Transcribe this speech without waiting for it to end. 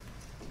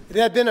It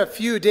had been a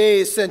few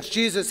days since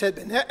Jesus had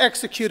been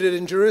executed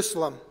in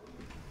Jerusalem.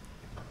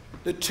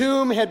 The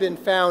tomb had been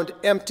found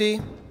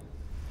empty,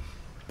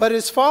 but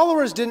his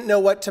followers didn't know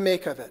what to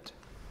make of it.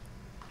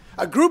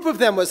 A group of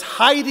them was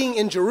hiding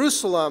in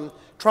Jerusalem,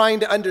 trying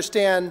to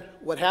understand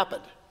what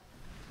happened.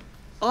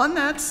 On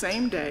that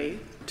same day,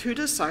 2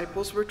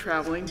 disciples were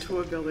traveling to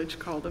a village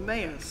called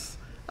Emmaus,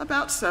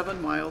 about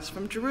 7 miles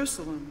from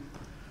Jerusalem.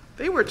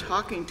 They were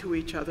talking to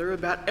each other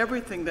about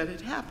everything that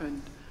had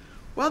happened.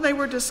 While they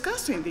were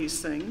discussing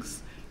these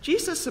things,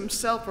 Jesus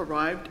himself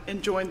arrived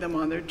and joined them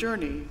on their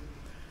journey.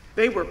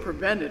 They were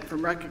prevented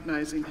from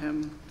recognizing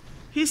him.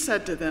 He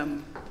said to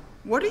them,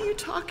 "What are you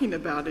talking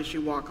about as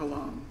you walk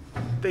along?"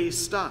 They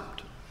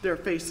stopped, their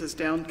faces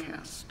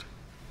downcast.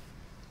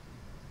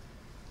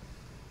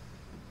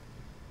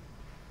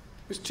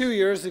 It was 2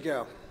 years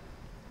ago.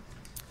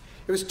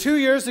 It was 2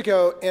 years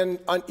ago, and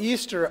on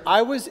Easter,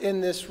 I was in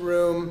this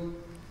room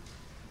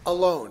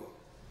alone.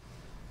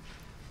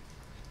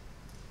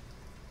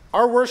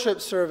 Our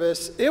worship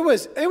service, it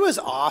was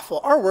awful.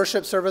 Our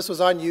worship service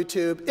was on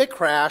YouTube. It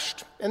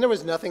crashed, and there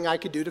was nothing I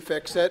could do to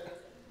fix it.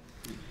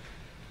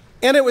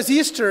 And it was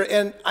Easter,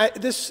 and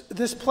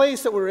this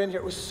place that we were in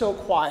here was so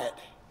quiet.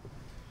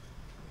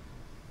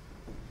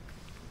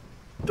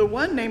 The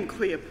one named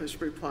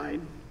Cleopas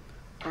replied,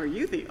 "Are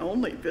you the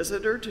only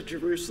visitor to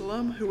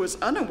Jerusalem who was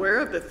unaware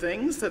of the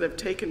things that have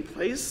taken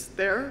place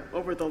there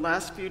over the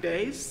last few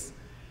days?"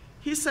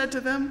 He said to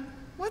them,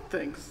 "What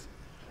things?"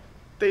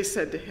 They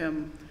said to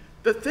him,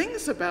 "The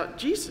things about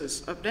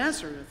Jesus of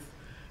Nazareth.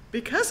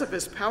 Because of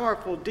his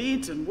powerful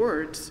deeds and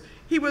words,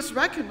 he was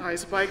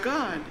recognized by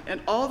God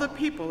and all the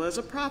people as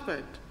a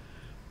prophet.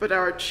 But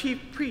our chief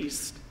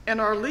priests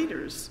and our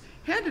leaders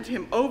handed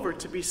him over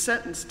to be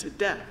sentenced to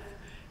death,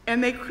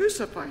 and they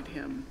crucified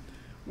him.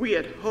 We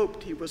had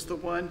hoped he was the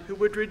one who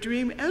would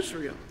redeem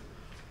Israel.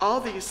 All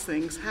these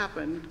things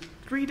happened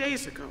 3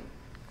 days ago."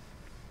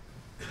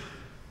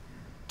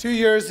 2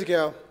 years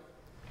ago,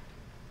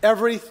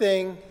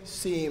 everything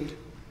seemed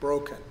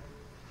broken.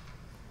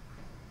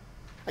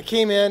 I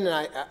came in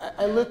and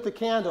I lit the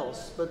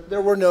candles, but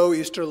there were no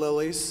Easter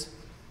lilies.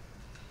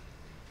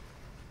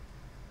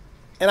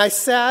 And I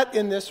sat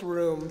in this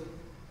room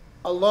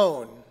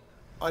alone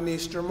on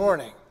Easter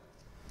morning.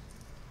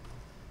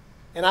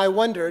 And I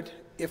wondered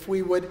if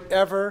we would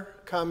ever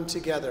come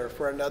together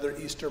for another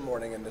Easter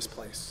morning in this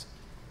place.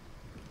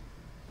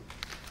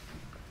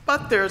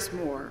 But there's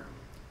more.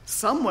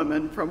 Some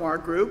women from our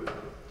group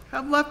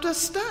have left us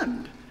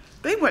stunned.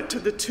 They went to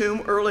the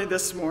tomb early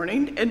this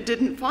morning and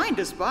didn't find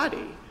his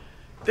body.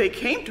 They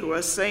came to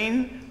us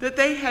saying that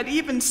they had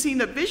even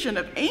seen a vision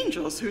of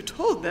angels who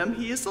told them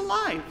he is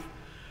alive.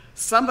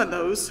 Some of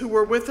those who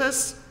were with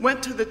us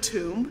went to the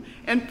tomb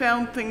and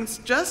found things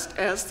just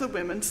as the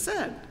women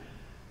said.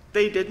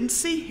 They didn't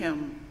see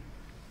him.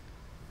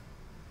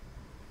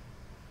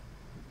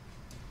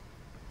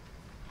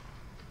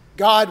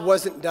 God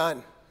wasn't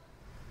done.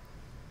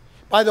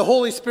 By the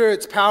Holy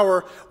Spirit's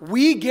power,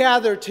 we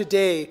gather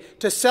today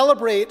to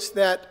celebrate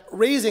that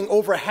raising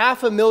over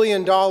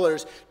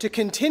 $500,000 to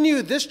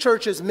continue this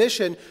church's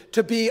mission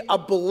to be a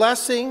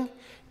blessing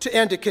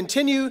and to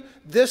continue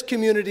this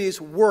community's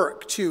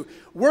work, to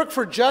work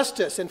for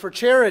justice and for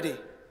charity,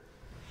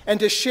 and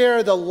to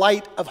share the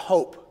light of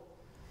hope.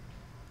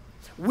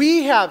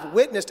 We have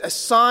witnessed a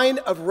sign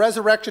of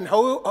resurrection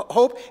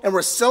hope, and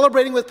we're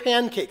celebrating with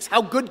pancakes.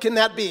 How good can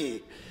that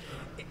be?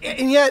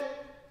 And yet,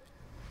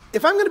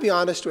 if I'm going to be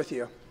honest with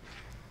you,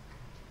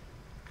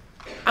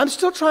 I'm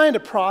still trying to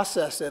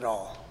process it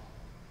all.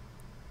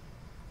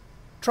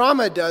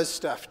 Trauma does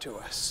stuff to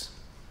us.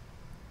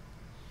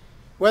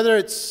 Whether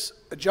it's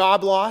a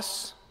job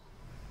loss,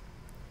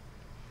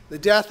 the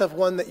death of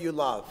one that you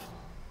love,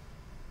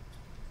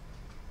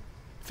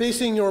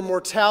 facing your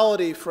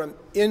mortality from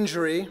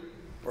injury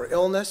or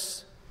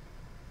illness,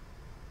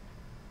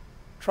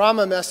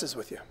 trauma messes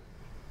with you.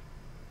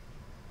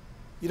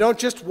 You don't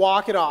just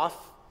walk it off,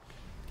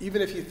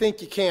 even if you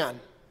think you can.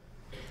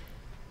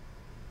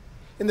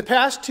 In the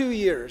past 2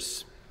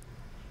 years,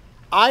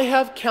 I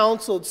have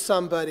counseled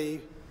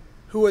somebody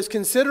who was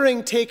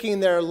considering taking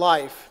their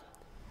life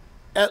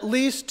at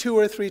least 2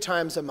 or 3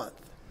 times a month.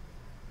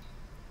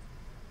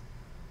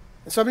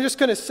 And so I'm just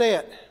going to say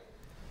it.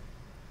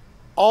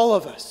 All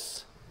of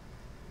us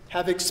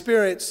have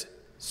experienced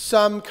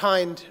some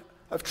kind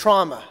of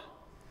trauma,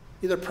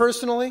 either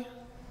personally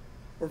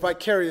or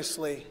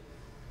vicariously,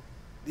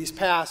 these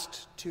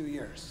past 2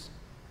 years.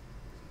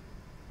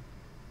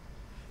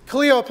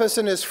 Cleopas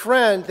and his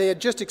friend, they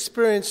had just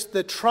experienced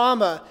the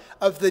trauma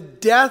of the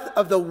death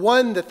of the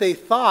one that they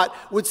thought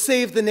would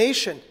save the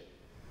nation.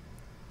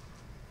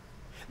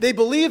 They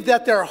believed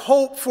that their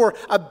hope for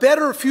a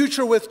better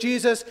future with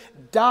Jesus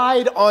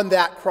died on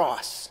that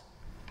cross.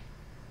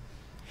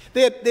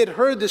 They'd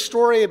heard the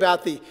story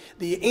about the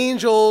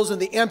angels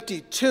and the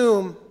empty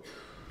tomb.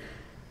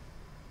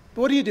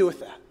 But what do you do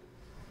with that?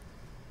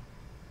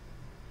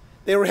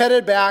 They were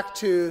headed back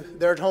to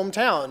their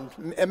hometown,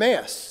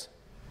 Emmaus.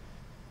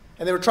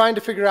 And they were trying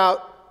to figure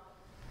out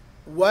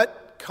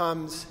what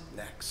comes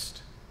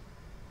next.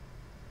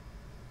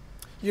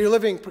 You're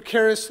living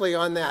precariously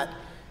on that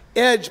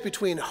edge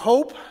between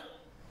hope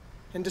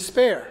and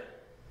despair.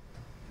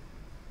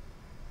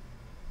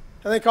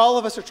 I think all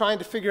of us are trying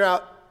to figure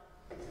out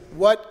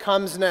what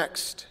comes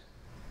next.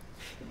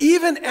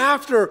 Even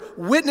after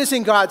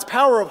witnessing God's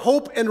power of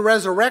hope and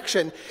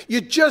resurrection,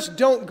 you just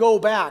don't go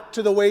back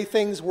to the way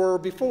things were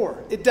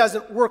before. It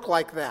doesn't work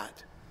like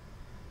that.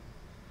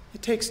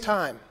 It takes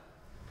time.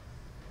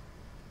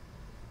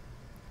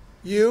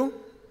 You,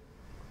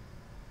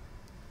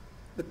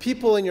 the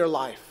people in your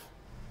life,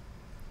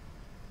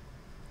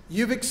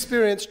 you've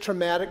experienced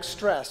traumatic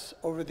stress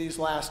over these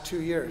last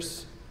 2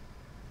 years.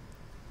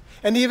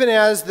 And even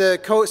as the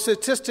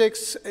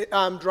statistics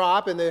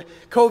drop and the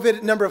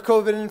number of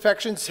COVID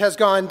infections has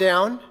gone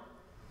down,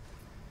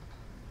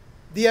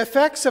 the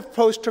effects of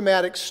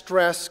post-traumatic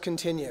stress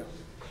continue.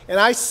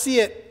 And I see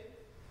it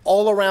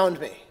all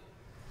around me.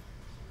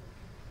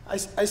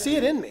 I see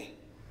it in me.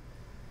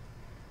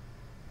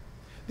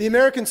 The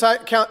American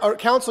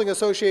Counseling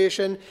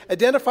Association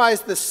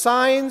identifies the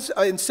signs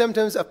and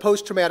symptoms of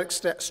post-traumatic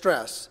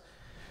stress,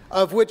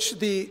 of which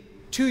the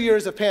 2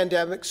 years of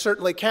pandemic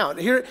certainly count.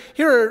 Here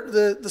are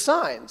the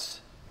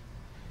signs.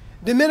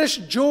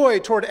 Diminished joy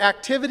toward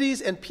activities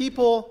and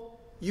people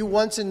you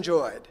once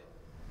enjoyed.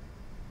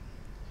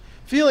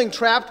 Feeling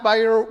trapped by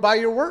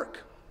your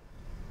work.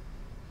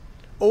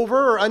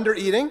 Over or under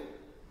eating.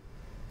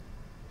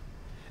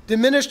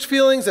 Diminished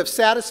feelings of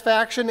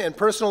satisfaction and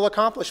personal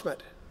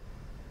accomplishment.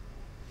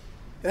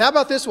 And how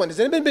about this one? Has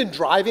anyone been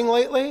driving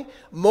lately?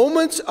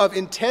 Moments of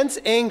intense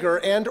anger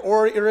and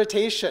or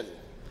irritation.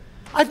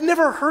 I've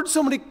never heard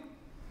so many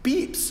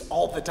beeps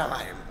all the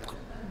time.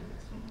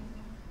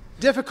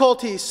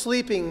 Difficulty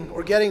sleeping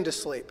or getting to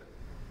sleep.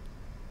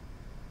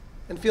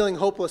 And feeling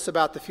hopeless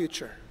about the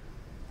future.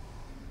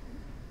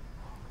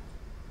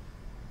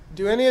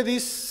 Do any of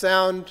these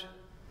sound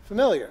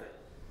familiar?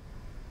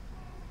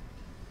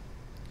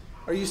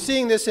 Are you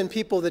seeing this in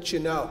people that you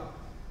know?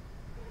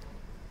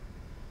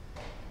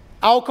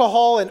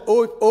 Alcohol and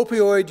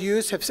opioid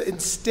use have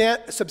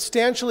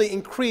substantially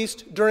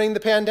increased during the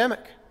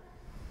pandemic.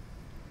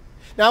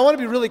 Now, I want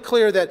to be really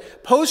clear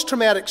that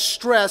post-traumatic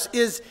stress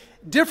is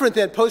different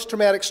than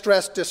post-traumatic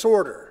stress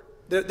disorder.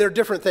 They're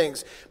different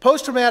things.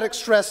 Post-traumatic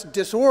stress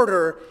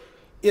disorder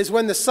is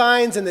when the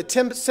signs and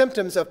the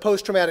symptoms of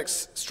post-traumatic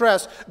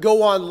stress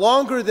go on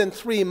longer than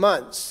 3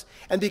 months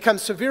and become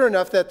severe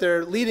enough that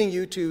they're leading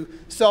you to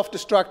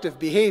self-destructive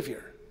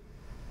behavior.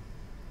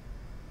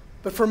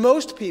 But for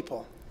most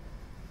people,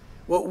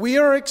 what we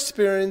are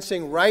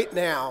experiencing right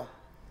now,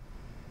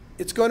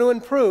 it's going to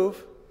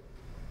improve,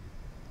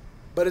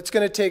 but it's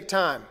going to take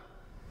time.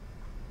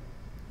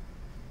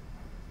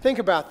 Think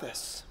about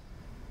this.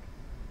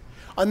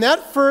 On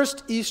that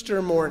first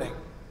Easter morning,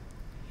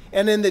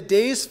 and in the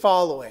days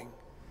following,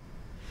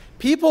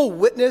 people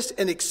witnessed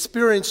and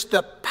experienced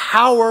the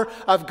power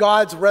of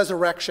God's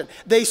resurrection.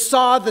 They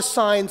saw the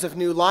signs of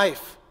new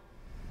life.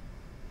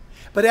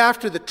 But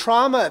after the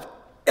trauma of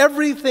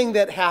everything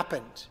that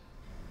happened,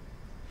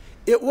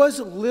 it was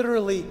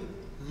literally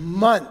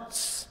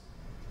months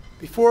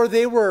before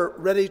they were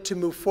ready to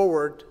move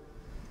forward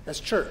as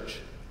church.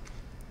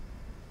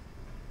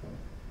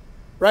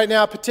 Right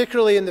now,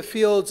 particularly in the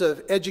fields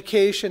of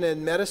education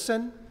and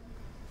medicine,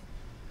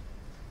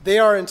 they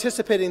are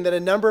anticipating that a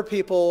number of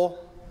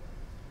people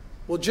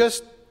will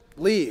just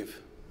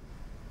leave,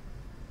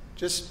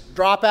 just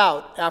drop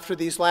out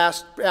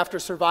after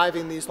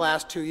surviving these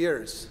last 2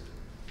 years.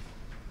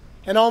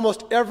 And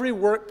almost every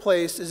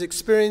workplace is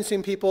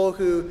experiencing people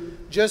who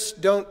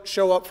just don't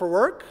show up for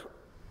work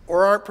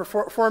or aren't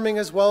performing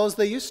as well as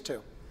they used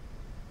to.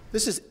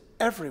 This is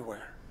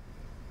everywhere.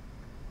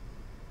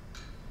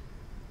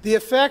 The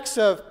effects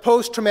of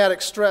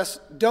post-traumatic stress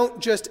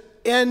don't just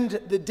end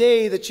the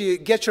day that you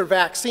get your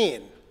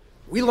vaccine.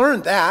 We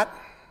learned that.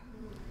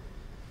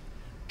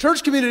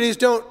 Church communities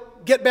don't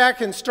get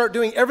back and start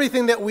doing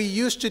everything that we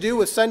used to do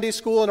with Sunday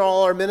school and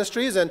all our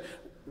ministries, and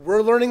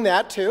we're learning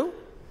that too.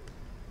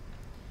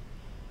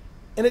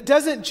 And it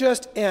doesn't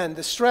just end,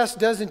 the stress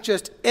doesn't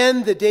just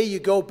end the day you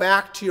go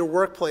back to your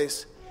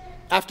workplace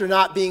after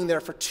not being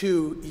there for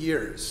 2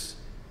 years.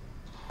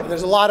 And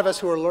there's a lot of us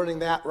who are learning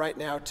that right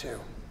now too.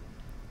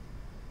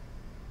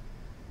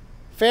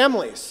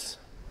 Families.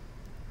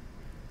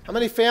 How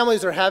many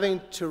families are having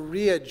to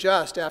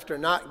readjust after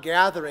not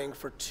gathering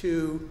for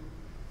 2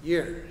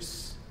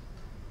 years?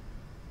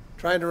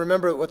 Trying to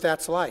remember what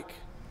that's like.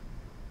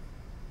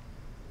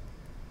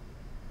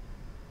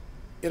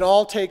 It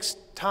all takes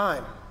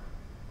time.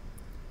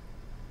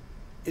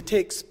 It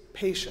takes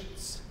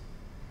patience.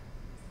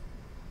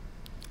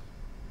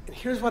 And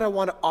here's what I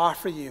want to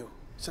offer you,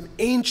 some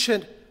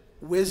ancient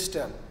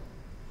wisdom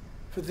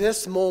for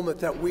this moment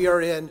that we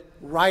are in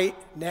right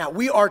now.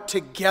 We are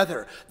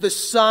together. The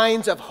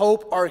signs of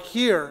hope are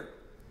here.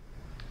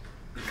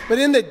 But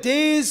in the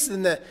days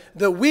and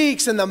the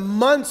weeks and the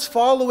months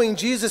following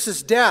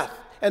Jesus' death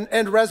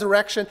and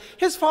resurrection,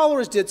 his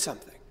followers did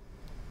something.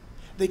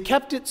 They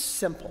kept it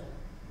simple.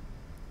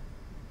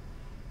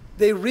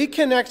 They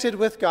reconnected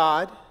with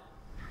God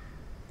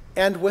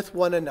and with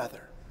one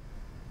another.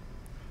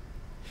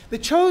 They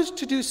chose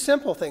to do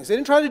simple things. They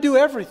didn't try to do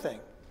everything.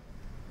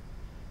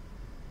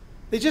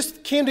 They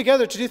just came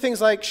together to do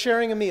things like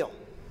sharing a meal.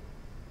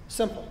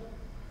 Simple.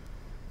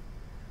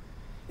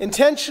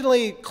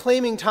 Intentionally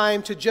claiming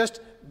time to just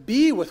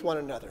be with one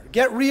another,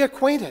 get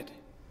reacquainted.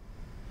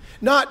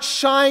 Not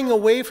shying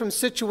away from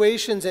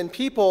situations and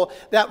people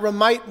that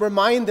might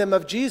remind them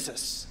of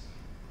Jesus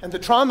and the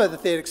trauma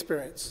that they had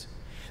experienced.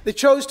 They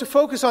chose to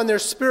focus on their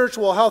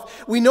spiritual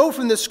health. We know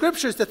from the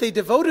scriptures that they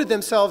devoted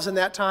themselves in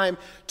that time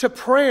to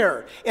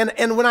prayer.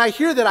 And when I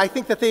hear that, I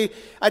think that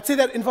I'd say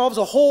that involves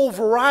a whole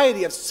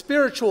variety of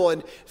spiritual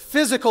and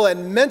physical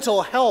and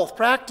mental health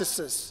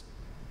practices.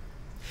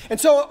 And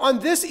so on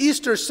this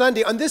Easter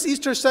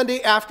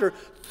Sunday after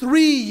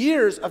 3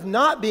 years of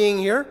not being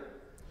here,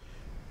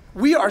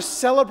 we are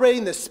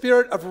celebrating the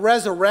spirit of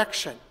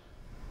resurrection.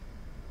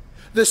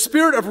 The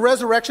spirit of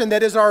resurrection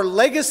that is our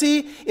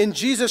legacy in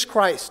Jesus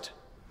Christ.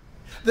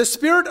 The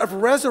spirit of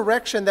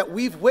resurrection that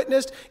we've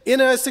witnessed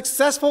in a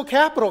successful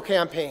capital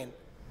campaign.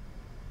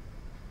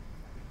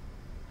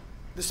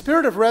 The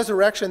spirit of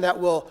resurrection that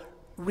will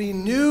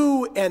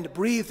renew and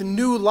breathe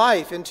new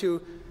life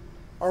into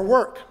our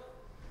work,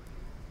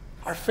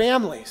 our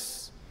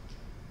families,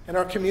 and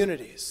our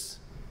communities.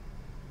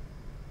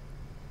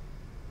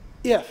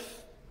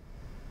 If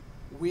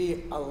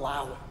we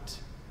allow it.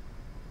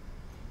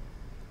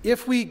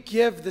 If we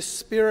give the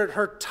Spirit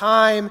her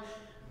time,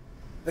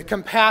 the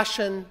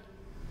compassion,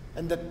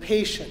 and the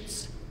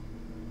patience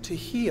to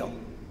heal.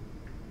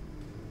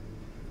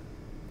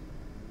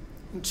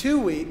 In 2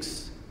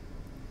 weeks,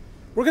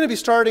 we're going to be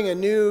starting a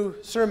new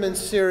sermon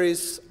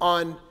series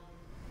on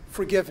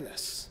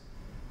forgiveness.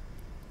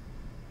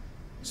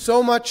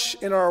 So much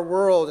in our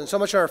world and so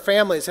much in our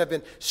families have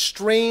been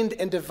strained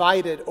and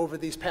divided over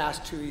these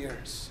past 2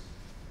 years.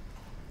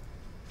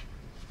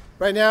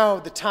 Right now,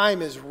 the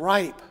time is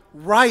ripe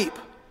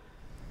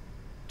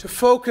to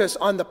focus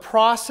on the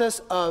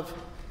process of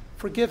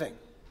forgiving.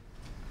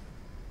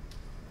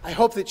 I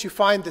hope that you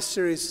find this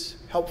series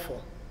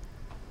helpful.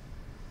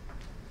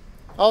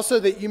 Also,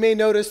 that you may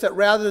notice that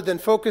rather than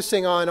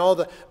focusing on all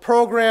the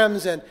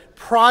programs and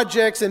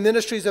projects and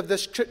ministries of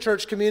this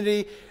church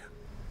community,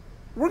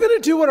 we're going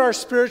to do what our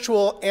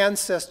spiritual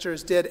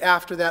ancestors did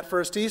after that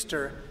first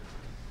Easter,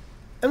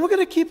 and we're going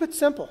to keep it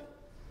simple.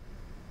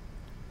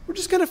 We're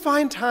just going to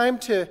find time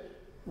to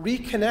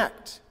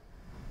reconnect,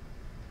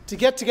 to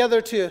get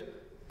together to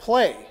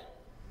play,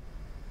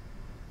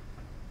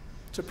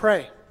 to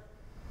pray.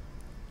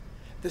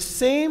 The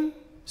same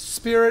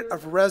spirit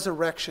of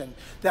resurrection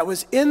that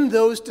was in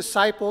those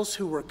disciples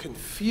who were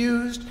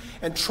confused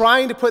and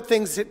trying to put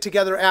things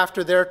together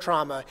after their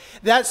trauma,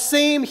 that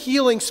same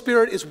healing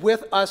spirit is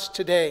with us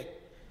today.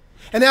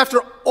 And after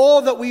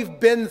all that we've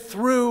been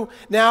through,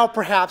 now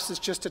perhaps it's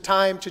just a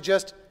time to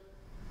just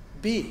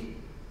be.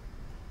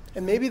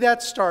 And maybe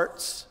that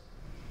starts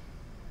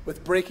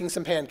with breaking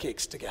some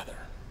pancakes together.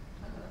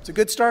 It's a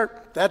good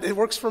start. It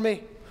works for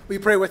me. Will you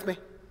pray with me?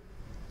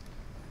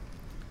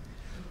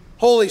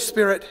 Holy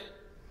Spirit,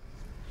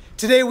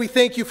 today we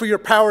thank you for your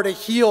power to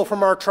heal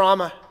from our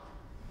trauma.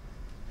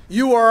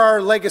 You are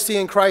our legacy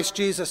in Christ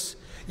Jesus.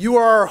 You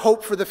are our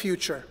hope for the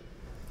future.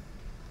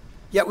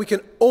 Yet we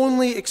can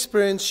only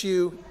experience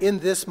you in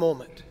this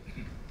moment.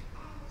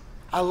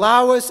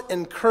 Allow us,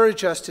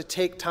 encourage us to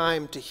take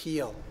time to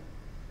heal.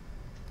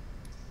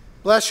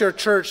 Bless your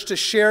church to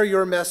share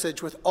your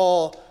message with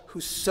all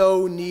who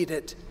so need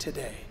it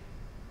today.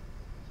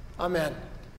 Amen.